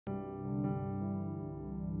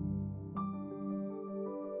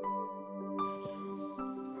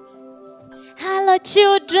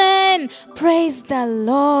children, praise the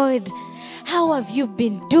Lord. How have you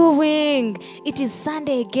been doing? It is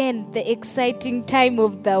Sunday again, the exciting time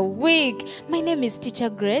of the week. My name is Teacher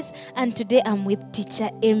Grace, and today I'm with Teacher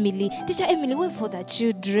Emily. Teacher Emily, wait for the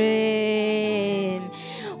children.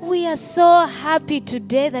 We are so happy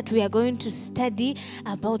today that we are going to study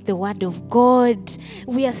about the Word of God.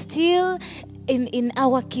 We are still in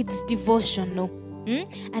our kids' devotional.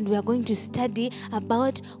 And we are going to study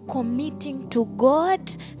about committing to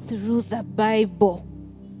God through the Bible.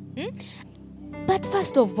 But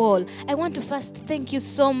first of all, I want to first thank you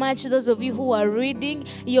so much, those of you who are reading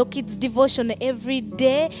your kids' devotion every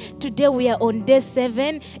day. Today we are on day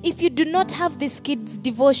 7. If you do not have this kids'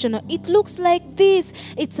 devotional, it looks like this.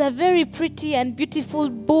 It's a very pretty and beautiful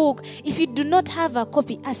book. If you do not have a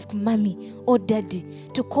copy, ask mommy or daddy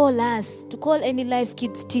to call us, to call any Life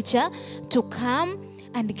Kids teacher to come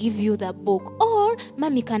and give you the book, or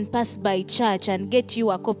mommy can pass by church and get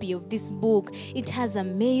you a copy of this book. It has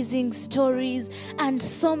amazing stories and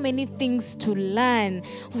so many things to learn.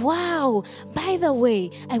 Wow! By the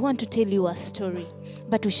way, I want to tell you a story,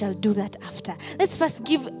 but we shall do that after. Let's first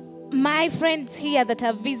give my friends here that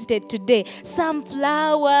have visited today some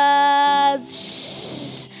flowers.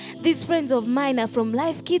 Shh. These friends of mine are from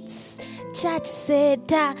LifeKids Church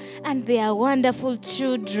Center, and they are wonderful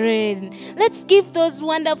children. Let's give those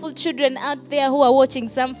wonderful children out there who are watching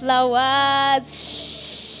some flowers.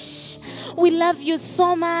 Shh. We love you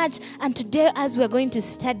so much. And today, as we're going to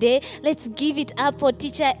study, let's give it up for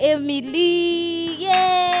Teacher Emily.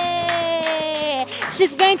 Yay!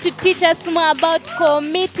 She's going to teach us more about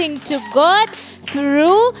committing to God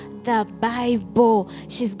through the Bible.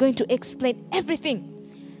 She's going to explain everything.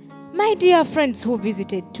 My dear friends who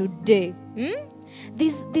visited today,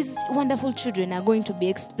 these wonderful children are going to be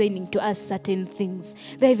explaining to us certain things.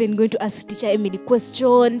 They're even going to ask Teacher Emily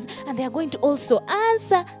questions, and they are going to also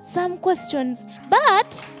answer some questions.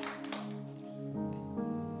 But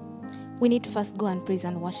we need to first go and praise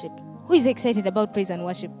and worship. Who is excited about praise and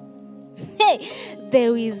worship? Hey,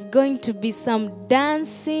 there is going to be some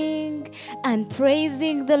dancing and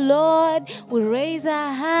praising the Lord. We raise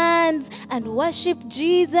our hands and worship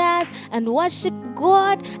Jesus and worship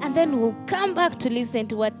God, and then we'll come back to listen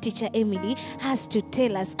to what Teacher Emily has to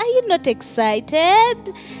tell us. Are you not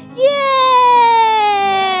excited? Yes!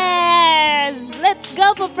 Let's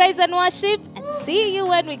go for praise and worship, and see you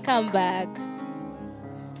when we come back.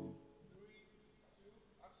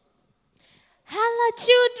 Hello,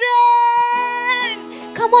 children!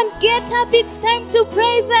 Come on, get up. It's time to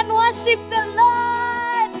praise and worship the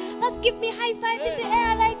Lord. First, give me a high five in the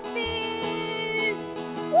air like this.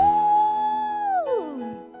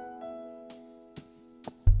 Woo!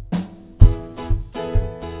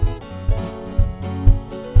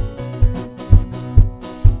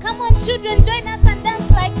 Come on, children, join us and dance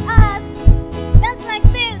like us. Dance like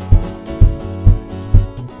this.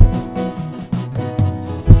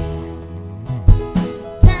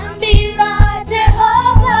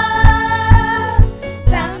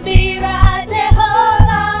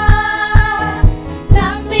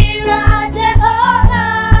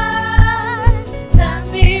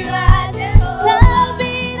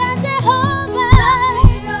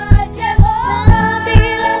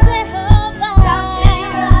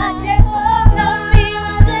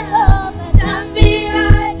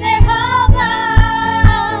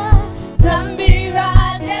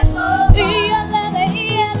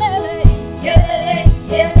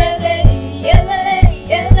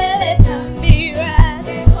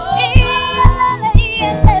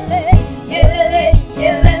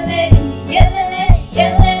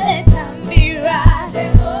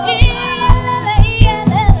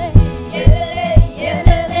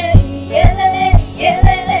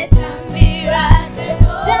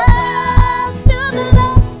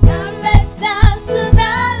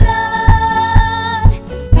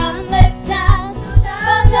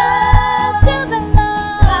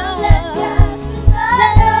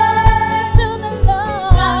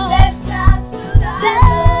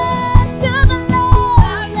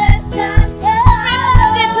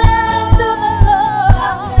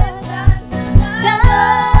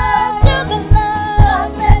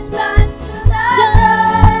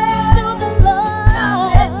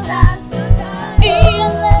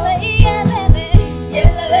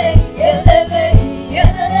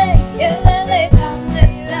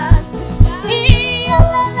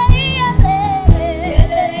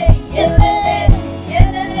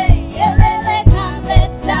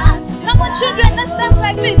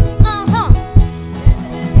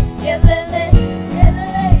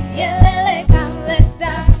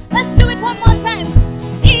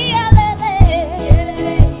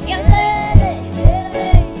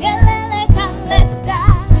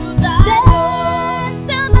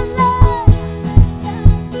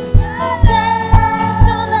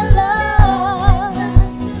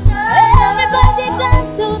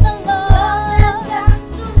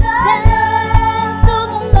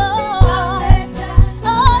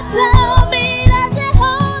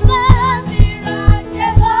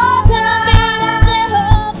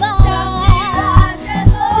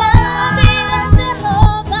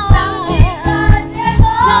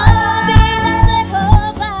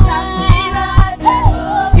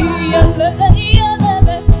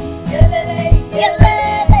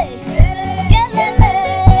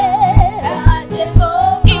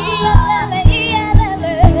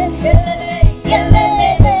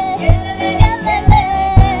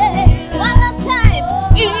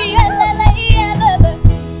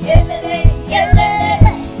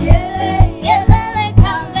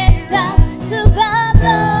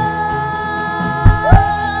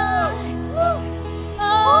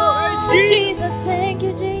 Jesus, thank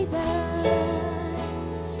you, Jesus.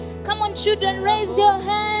 Come on, children, raise your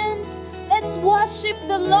hands. Let's worship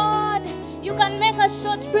the Lord. You can make a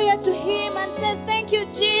short prayer to Him and say, thank you,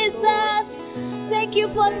 Jesus. Thank you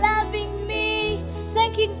for loving me.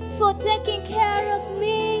 Thank you for taking care of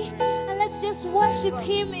me. And let's just worship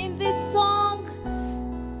Him in this song.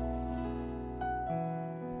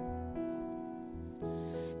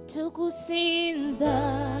 Tukusinza,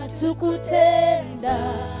 tukutenda,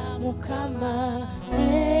 mukama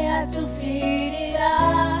atufirira.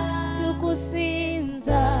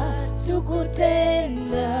 Tukusinza,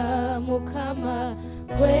 tukutenda, mukama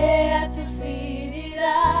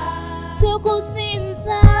atufirira.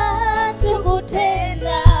 Tukusinza,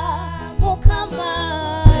 tukutenda, mukama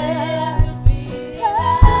atufirira.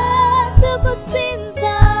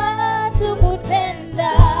 Tukusinza,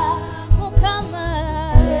 tukutenda, mukama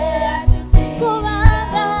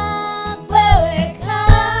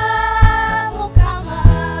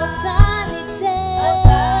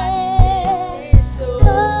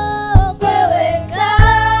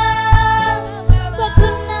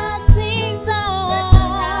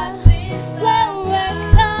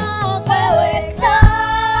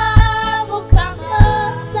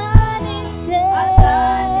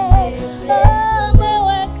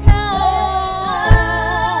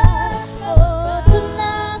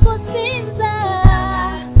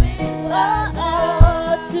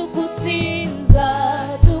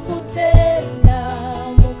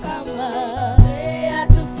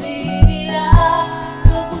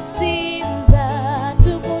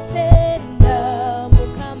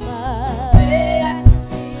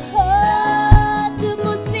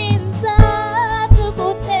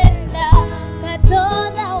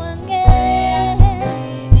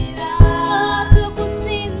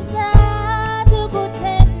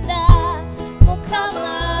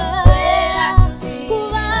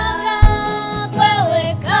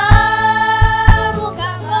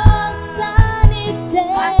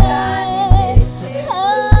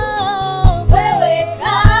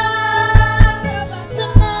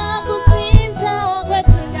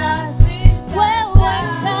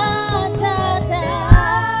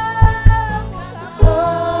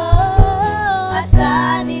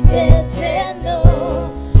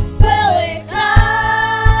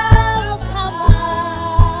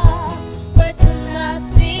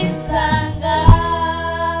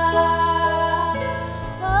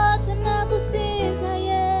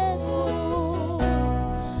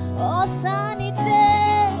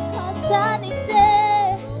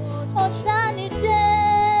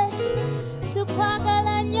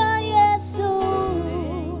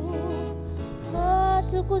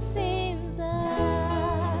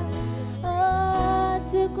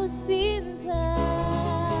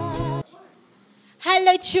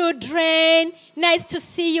Hello, children. Nice to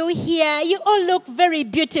see you here. You all look very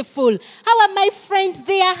beautiful. How are my friends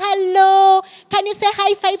there? Hello. Can you say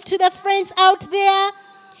high five to the friends out there?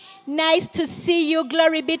 Nice to see you.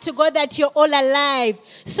 Glory be to God that you're all alive.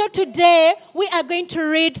 So today, we are going to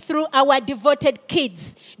read through our devoted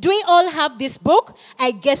kids. Do we all have this book?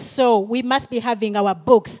 I guess so. We must be having our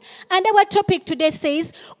books. And our topic today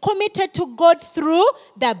says, committed to God through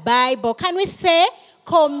the Bible. Can we say,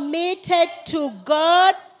 committed to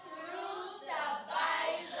God through the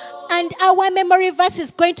Bible? And our memory verse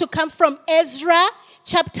is going to come from Ezra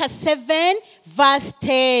chapter 7, verse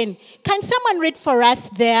 10. Can someone read for us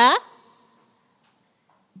there?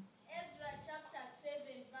 Ezra chapter 7,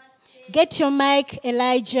 verse 10. Get your mic,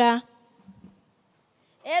 Elijah.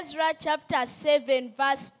 Ezra chapter 7,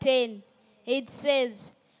 verse 10. It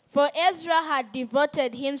says, for Ezra had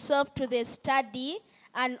devoted himself to the study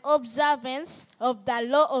and observance of the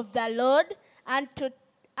law of the Lord, and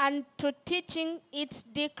to teaching its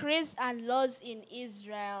decrees and laws in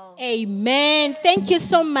Israel. Amen. Thank you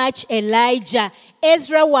so much, Elijah.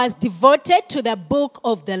 Ezra was devoted to the book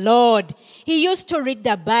of the Lord. He used to read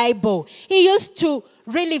the Bible. He used to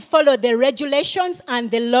really follow the regulations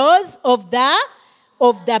and the laws of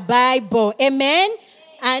the Bible. Amen.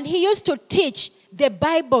 And he used to teach the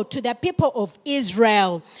Bible to the people of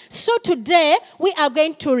Israel. So today, we are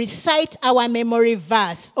going to recite our memory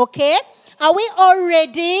verse, okay? Are we all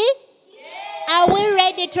ready? Yes. Are we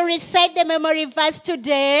ready to recite the memory verse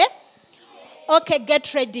today? Yes. Okay,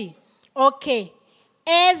 get ready. Okay.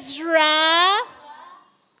 Ezra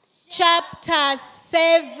chapter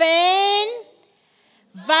 7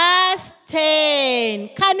 verse 10.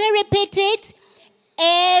 Can we repeat it?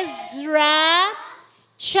 Ezra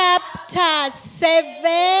chapter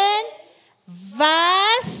 7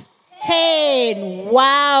 verse 10.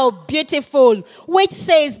 Wow, beautiful. Which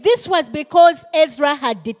says, this was because Ezra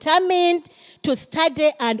had determined to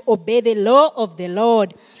study and obey the law of the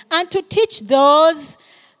Lord and to teach those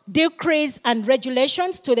decrees and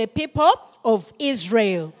regulations to the people of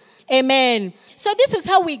Israel. Amen. So this is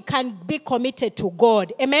how we can be committed to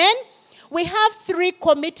God. Amen. We have 3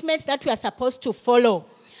 commitments that we are supposed to follow.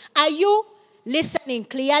 Are you listening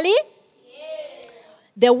clearly? Yes.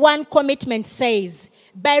 The one commitment says,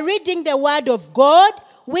 by reading the word of God,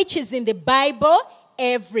 which is in the Bible,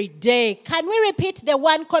 every day. Can we repeat the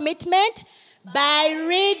one commitment? By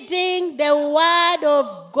reading the word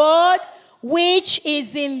of God, which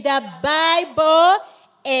is in the Bible,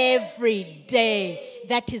 every day.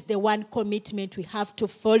 That is the one commitment we have to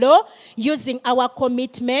follow, using our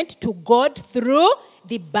commitment to God through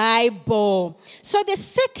the Bible. So the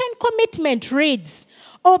second commitment reads,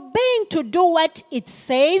 obeying to do what it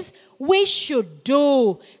says we should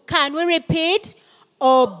do. Can we repeat?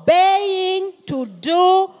 Obeying to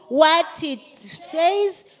do what it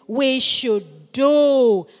says we should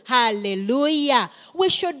do. Hallelujah. We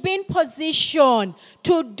should be in position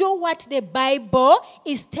to do what the Bible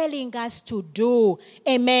is telling us to do.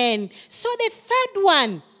 Amen. So the third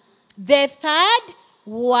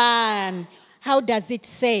one, how does it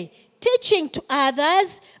say? Teaching to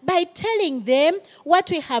others by telling them what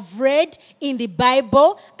we have read in the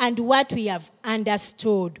Bible and what we have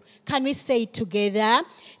understood. Can we say it together?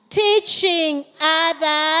 Teaching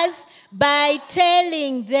others by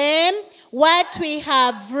telling them what we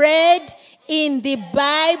have read in the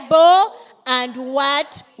Bible and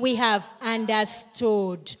what we have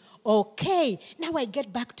understood. Okay, now I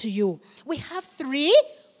get back to you. We have 3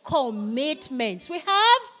 commitments. We have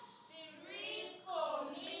 3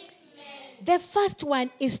 commitments. The first one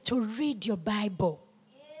is to read your Bible.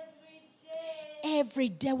 Every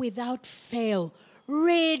day without fail.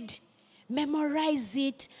 Read, memorize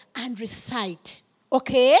it, and recite.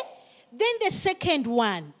 Okay? Then the second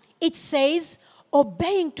one, it says,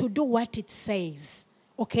 obeying to do what it says.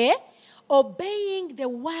 Okay? Obeying the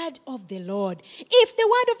word of the Lord. If the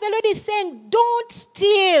word of the Lord is saying, don't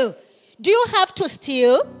steal, do you have to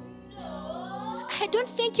steal? No. I don't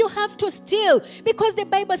think you have to steal, because the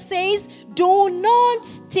Bible says, do not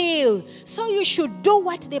steal. So you should do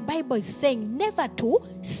what the Bible is saying, never to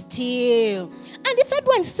steal. And the third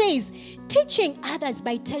one says, teaching others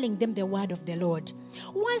by telling them the word of the Lord.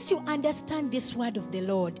 Once you understand this word of the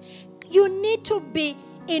Lord, you need to be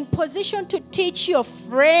in position to teach your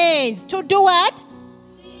friends. To do what?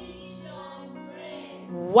 Teach your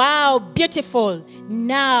friends. Wow, beautiful.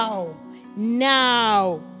 Now,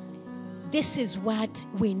 this is what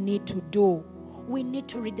we need to do. We need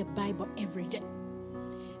to read the Bible every day.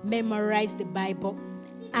 Memorize the Bible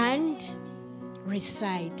and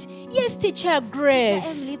recite. Yes, Teacher Grace.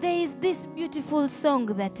 Teacher Emily, there is this beautiful song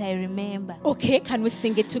that I remember. Okay, can we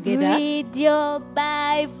sing it together? Read your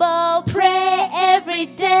Bible, pray every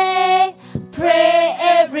day, pray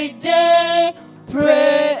every day,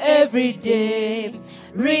 pray every day.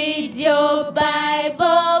 Read your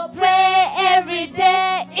Bible, pray every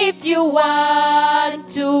day if you want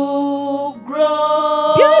to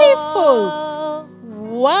grow. Beautiful.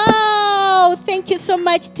 Wow, thank you so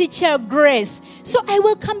much, Teacher Grace. So I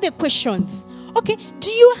welcome the questions. Okay,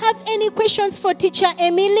 do you have any questions for Teacher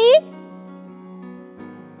Emily?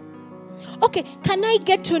 Okay, can I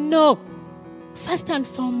get to know, first and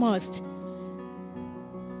foremost,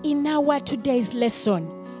 in our today's lesson,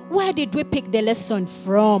 where did we pick the lesson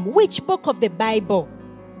from? Which book of the Bible?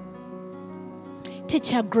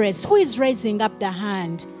 Teacher Grace, who is raising up the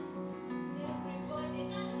hand?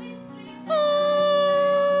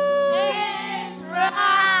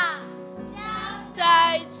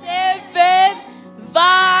 Chapter 7,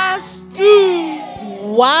 verse 2.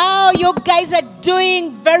 Wow, you guys are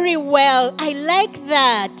doing very well. I like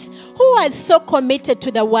that. Who was so committed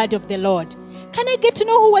to the word of the Lord? Can I get to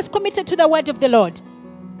know who was committed to the word of the Lord?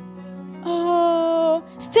 Oh,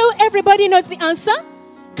 still everybody knows the answer?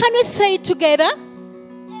 Can we say it together?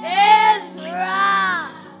 Ezra.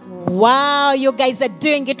 Wow, you guys are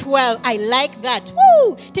doing it well. I like that.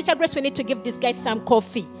 Woo! Teacher Grace, we need to give these guys some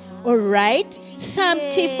coffee. All right? Some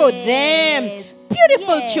tea for them.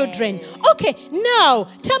 Beautiful children. Okay, now,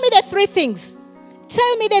 tell me the 3 things.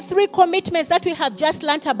 Tell me the 3 commitments that we have just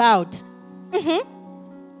learnt about.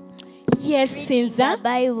 Yes, Reading Sinza. the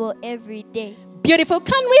Bible every day. Beautiful.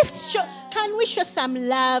 Can we show some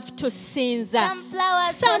love to Sinza? Some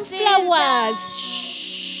flowers. Some for flowers. Sinza.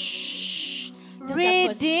 Shh. Those are for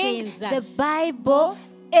Reading Sinza. the Bible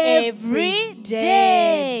every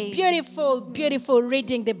day. Beautiful, beautiful.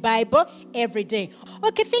 Reading the Bible every day.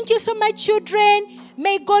 Okay, thank you so much, children.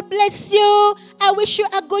 May God bless you. I wish you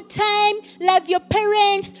a good time. Love your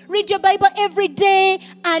parents. Read your Bible every day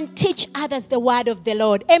and teach others the word of the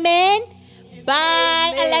Lord. Amen. Bye.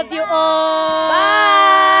 I love you